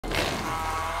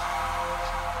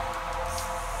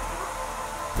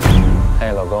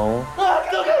嗨，老公。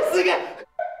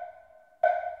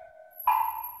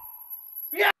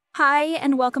Hi,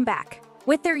 and welcome back.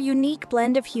 With their unique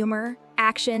blend of humor,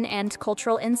 action, and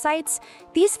cultural insights,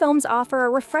 these films offer a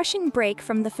refreshing break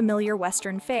from the familiar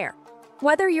Western fare.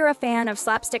 Whether you're a fan of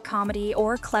slapstick comedy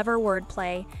or clever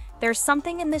wordplay, there's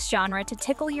something in this genre to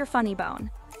tickle your funny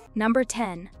bone. Number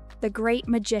 10. The Great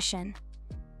Magician.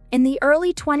 In the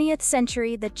early 20th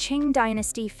century, the Qing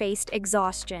dynasty faced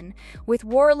exhaustion, with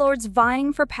warlords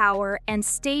vying for power and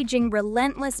staging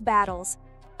relentless battles.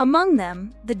 Among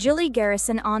them, the Jili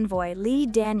garrison envoy Li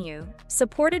Danyu,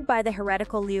 supported by the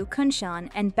heretical Liu Kunshan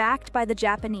and backed by the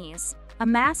Japanese,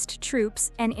 amassed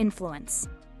troops and influence.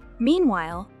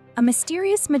 Meanwhile, a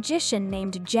mysterious magician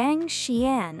named Zhang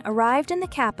Xian arrived in the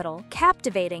capital,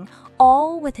 captivating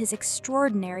all with his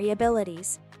extraordinary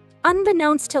abilities.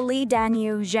 Unbeknownst to Li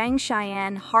Danyu, Zhang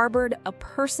Xian harbored a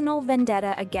personal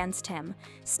vendetta against him,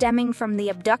 stemming from the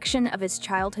abduction of his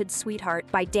childhood sweetheart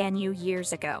by Danyu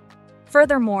years ago.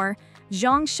 Furthermore,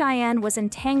 Zhang Xian was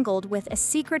entangled with a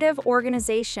secretive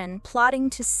organization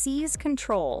plotting to seize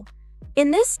control.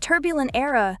 In this turbulent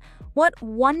era, what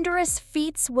wondrous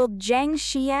feats will Zhang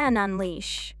Xian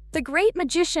unleash? The Great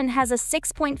Magician has a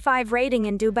 6.5 rating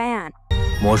in Douban.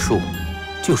 魔术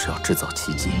就是要制造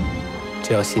奇迹，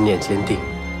只要信念坚定，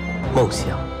梦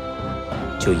想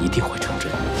就一定会成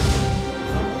真。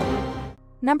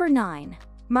Number 9.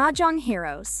 Mahjong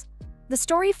Heroes. The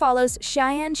story follows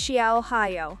Xian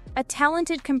Xiaohayo, a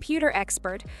talented computer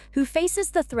expert who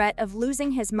faces the threat of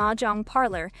losing his mahjong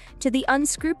parlor to the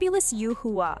unscrupulous Yu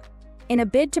Hua. In a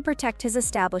bid to protect his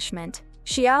establishment,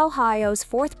 Xiaohayo's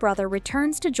fourth brother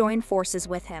returns to join forces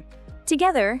with him.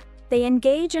 Together, they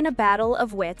engage in a battle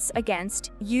of wits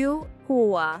against Yu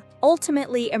Hua,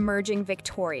 ultimately emerging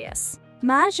victorious.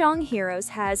 Mahjong Heroes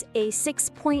has a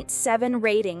 6.7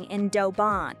 rating in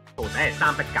Douban. 到底係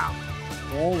三不教。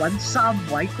我揾3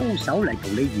位高手嚟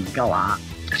同你研究下。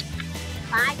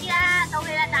快啲啦，到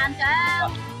你啦，站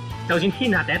長。就算天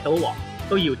下第一賭王，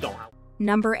都要做下。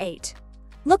Number 8.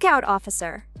 Lookout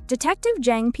Officer. Detective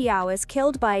Zhang Piao is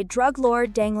killed by drug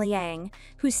lord Deng Liang,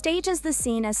 who stages the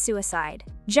scene as suicide.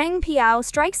 Zhang Piao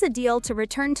strikes a deal to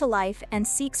return to life and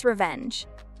seeks revenge.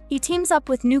 He teams up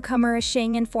with newcomer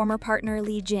Xing and former partner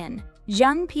Li Jin.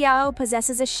 Zhang Piao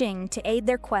possesses a Xing to aid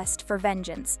their quest for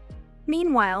vengeance.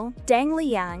 Meanwhile, Deng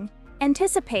Liang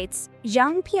anticipates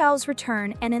Zhang Piao's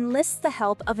return and enlists the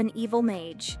help of an evil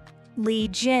mage. Li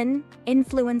Jin,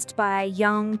 influenced by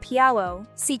Yang Piao,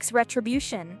 seeks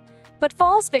retribution, but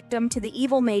falls victim to the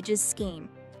evil mage's scheme.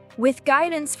 With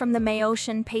guidance from the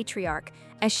Maotian patriarch,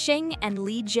 Xing and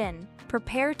Li Jin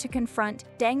prepare to confront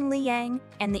Deng Liang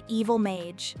and the evil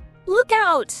mage. Look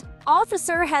out!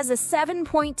 Officer has a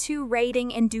 7.2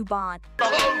 rating in Douban.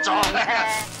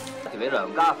 條俾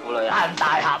良家婦女行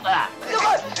大俠啊！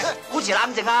保持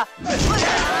冷靜啊！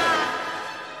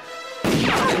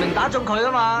明明打中佢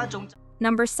啊嘛，仲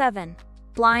Number 7.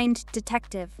 Blind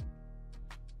Detective.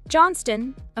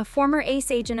 Johnston, a former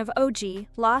ace agent of OG,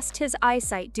 lost his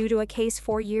eyesight due to a case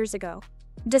 4 years ago.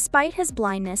 Despite his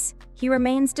blindness, he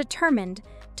remains determined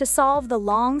to solve the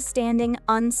long-standing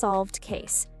unsolved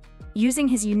case. Using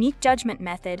his unique judgment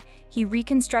method, he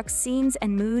reconstructs scenes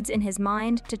and moods in his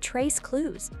mind to trace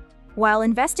clues. While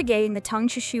investigating the Teng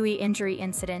Shishui injury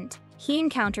incident, he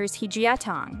encounters He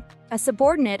Jiatong, a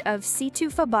subordinate of Situ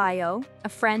Fabayo, a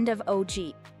friend of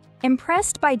OG.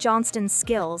 Impressed by Johnston's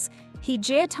skills, He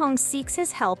Jiatong seeks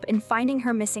his help in finding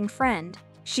her missing friend,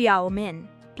 Xiao Min.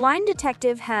 Blind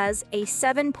Detective has a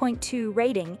 7.2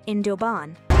 rating in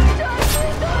Douban.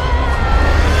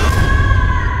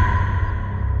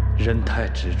 人太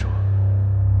执着，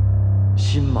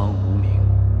心盲无明，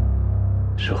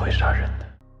是会杀人的。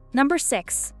Number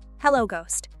 6. Hello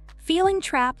Ghost. Feeling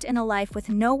trapped in a life with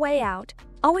no way out,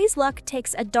 Always Luck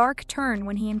takes a dark turn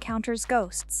when he encounters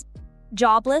ghosts.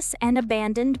 Jobless and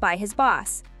abandoned by his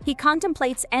boss, he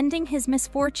contemplates ending his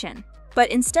misfortune,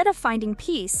 but instead of finding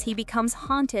peace, he becomes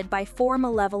haunted by 4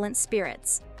 malevolent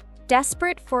spirits.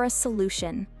 Desperate for a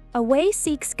solution, Away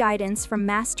seeks guidance from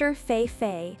Master Fei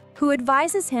Fei, who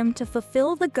advises him to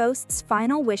fulfill the ghost's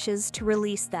final wishes to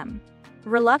release them.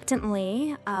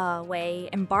 Reluctantly, Wei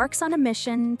embarks on a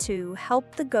mission to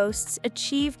help the ghosts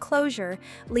achieve closure,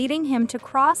 leading him to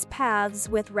cross paths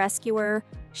with rescuer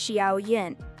Xiao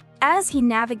Yin. As he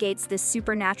navigates this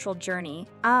supernatural journey,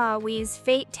 Wei's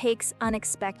fate takes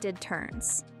unexpected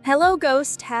turns. Hello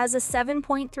Ghost has a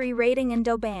 7.3 rating in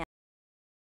Douban.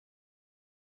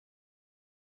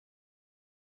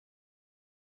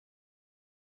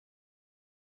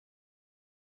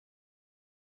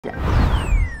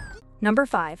 Number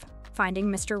 5. Finding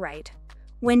Mr. Right.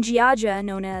 When Jiajia,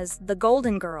 known as the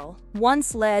Golden Girl,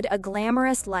 once led a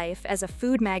glamorous life as a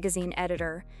food magazine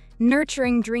editor,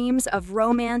 nurturing dreams of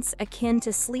romance akin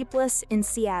to Sleepless in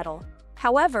Seattle.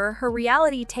 However, her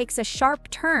reality takes a sharp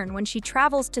turn when she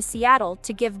travels to Seattle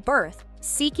to give birth,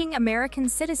 seeking American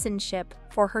citizenship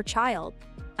for her child.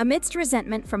 Amidst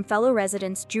resentment from fellow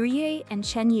residents Juye and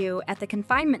Chen Yu at the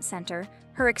confinement center,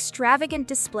 her extravagant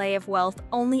display of wealth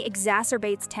only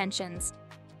exacerbates tensions.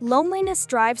 Loneliness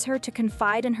drives her to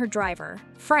confide in her driver,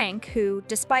 Frank, who,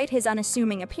 despite his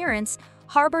unassuming appearance,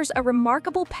 harbors a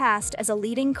remarkable past as a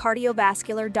leading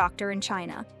cardiovascular doctor in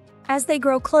China. As they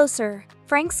grow closer,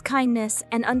 Frank's kindness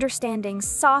and understanding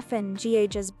soften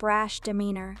Jiajia's brash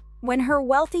demeanor. When her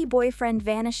wealthy boyfriend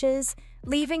vanishes,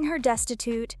 leaving her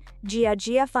destitute,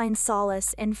 Jiajia finds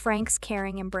solace in Frank's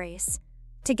caring embrace.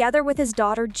 Together with his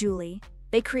daughter Julie,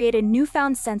 they create a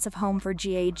newfound sense of home for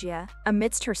Jiajia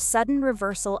amidst her sudden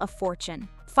reversal of fortune.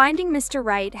 Finding Mr.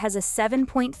 Right has a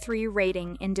 7.3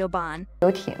 rating in Douban. 游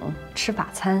艇吃法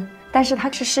餐，但是他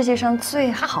是世界上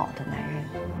最好的男人。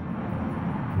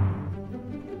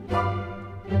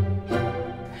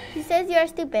 He says you're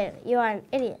stupid. You are an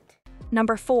idiot.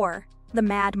 Number 4. The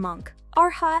Mad Monk.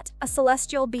 Arhat, a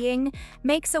celestial being,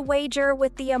 makes a wager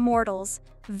with the immortals,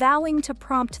 vowing to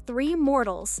prompt 3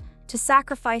 mortals to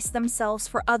sacrifice themselves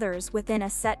for others within a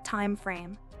set time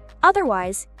frame.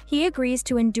 Otherwise, he agrees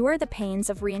to endure the pains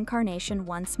of reincarnation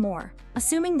once more.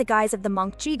 Assuming the guise of the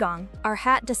monk Jigong,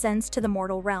 Arhat descends to the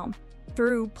mortal realm.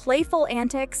 Through playful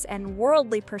antics and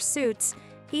worldly pursuits,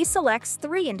 he selects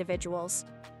 3 individuals: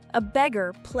 a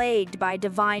beggar plagued by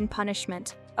divine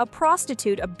punishment, a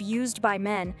prostitute abused by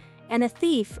men, and a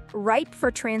thief ripe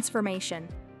for transformation.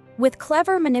 With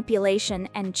clever manipulation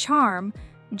and charm,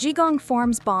 Jigong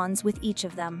forms bonds with each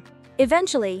of them.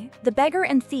 Eventually, the beggar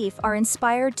and thief are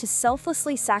inspired to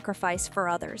selflessly sacrifice for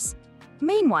others.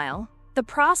 Meanwhile, the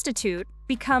prostitute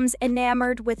becomes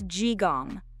enamored with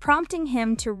Jigong, prompting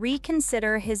him to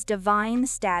reconsider his divine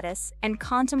status and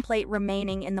contemplate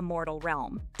remaining in the mortal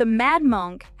realm. The Mad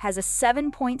Monk has a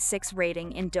 7.6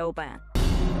 rating in Douban.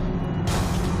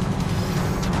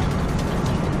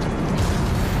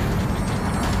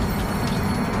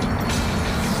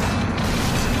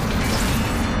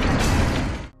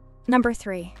 Number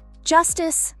 3.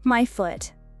 Justice, My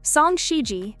Foot. Song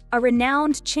Shiji, a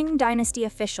renowned Qing dynasty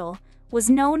official, was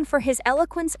known for his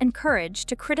eloquence and courage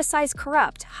to criticize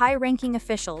corrupt, high-ranking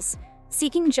officials,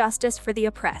 seeking justice for the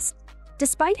oppressed.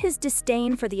 Despite his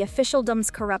disdain for the officialdom's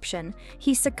corruption,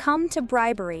 he succumbed to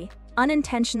bribery,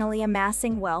 unintentionally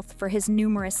amassing wealth for his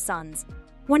numerous sons.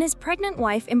 When his pregnant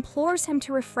wife implores him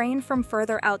to refrain from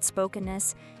further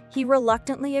outspokenness, he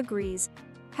reluctantly agrees.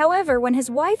 However, when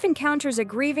his wife encounters a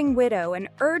grieving widow and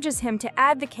urges him to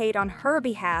advocate on her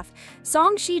behalf,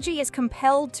 Song Shiji is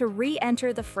compelled to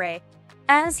re-enter the fray.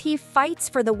 As he fights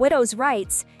for the widow's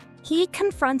rights, he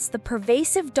confronts the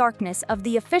pervasive darkness of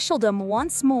the officialdom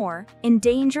once more,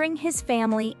 endangering his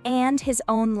family and his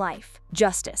own life.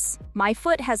 Justice, My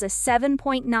Foot has a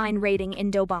 7.9 rating in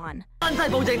Douban. 山西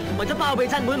暴政為咗包庇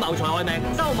親妹謀財害命，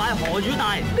收買何汝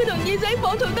大。佢同二仔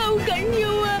綁同得好緊要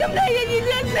啊！咁第日二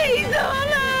仔死咗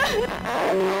啦。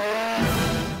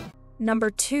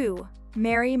Number 2.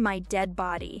 Marry My Dead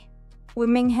Body. Wu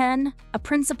Minghen, a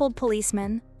principled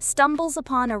policeman, stumbles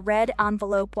upon a red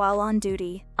envelope while on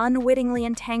duty, unwittingly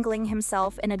entangling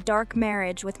himself in a dark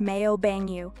marriage with Mao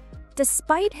Bangyu.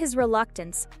 Despite his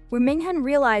reluctance, Wu Minghen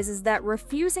realizes that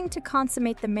refusing to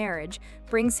consummate the marriage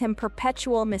brings him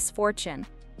perpetual misfortune.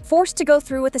 Forced to go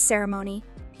through with the ceremony,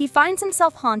 he finds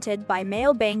himself haunted by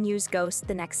Mao Bangyu's ghost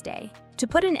the next day. To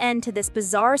put an end to this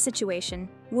bizarre situation,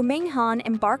 Wu Minghen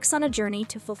embarks on a journey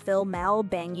to fulfill Mao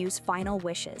Bangyu's final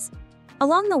wishes.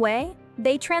 Along the way,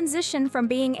 they transition from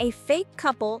being a fake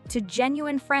couple to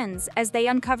genuine friends as they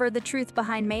uncover the truth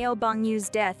behind Mao Bangyu's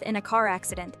death in a car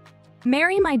accident.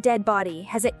 Marry My Dead Body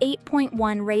has an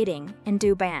 8.1 rating in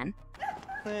Douban.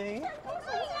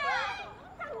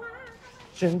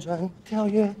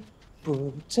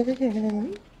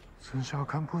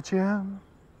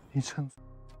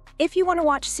 If you want to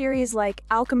watch series like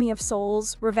Alchemy of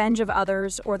Souls, Revenge of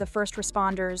Others, or The First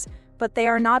Responders, but they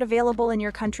are not available in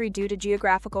your country due to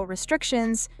geographical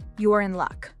restrictions, you are in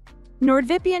luck.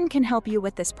 NordVPN can help you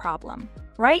with this problem.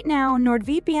 Right now,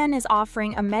 NordVPN is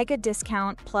offering a mega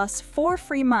discount plus 4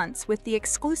 free months with the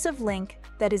exclusive link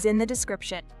that is in the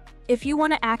description. If you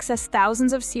want to access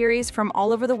thousands of series from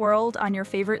all over the world on your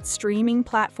favorite streaming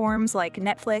platforms like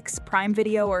Netflix, Prime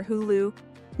Video, or Hulu,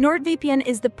 NordVPN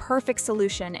is the perfect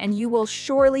solution and you will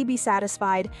surely be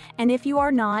satisfied, and if you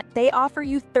are not, they offer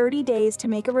you 30 days to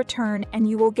make a return and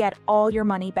you will get all your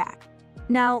money back.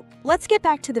 Now, let's get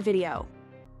back to the video.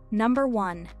 Number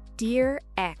 1. Dear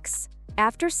X.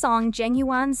 After Song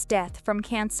Jingyuan's death from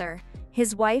cancer,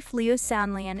 his wife Liu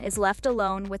Sanlian is left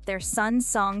alone with their son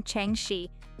Song Changxi.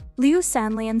 Liu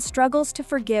Sanlian struggles to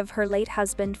forgive her late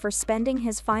husband for spending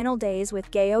his final days with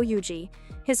Gao Yuji,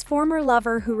 his former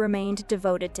lover who remained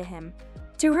devoted to him.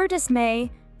 To her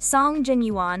dismay, Song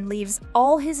Jingyuan leaves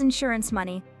all his insurance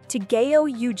money to Gao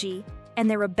Yuji, and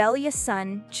their rebellious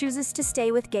son chooses to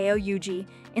stay with Gao Yuji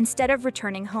instead of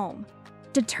returning home.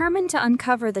 Determined to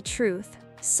uncover the truth,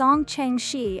 Song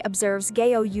Changxi observes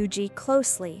Gao Yuji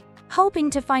closely, hoping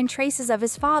to find traces of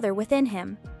his father within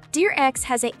him. Dear X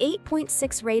has a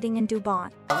 8.6 rating in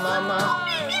Dubon.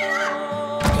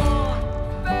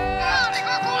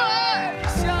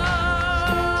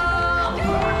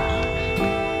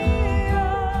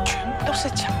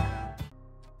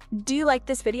 Do you like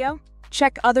this video?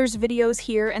 Check others' videos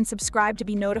here and subscribe to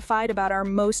be notified about our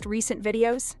most recent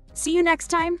videos. See you next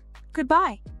time.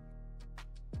 Goodbye.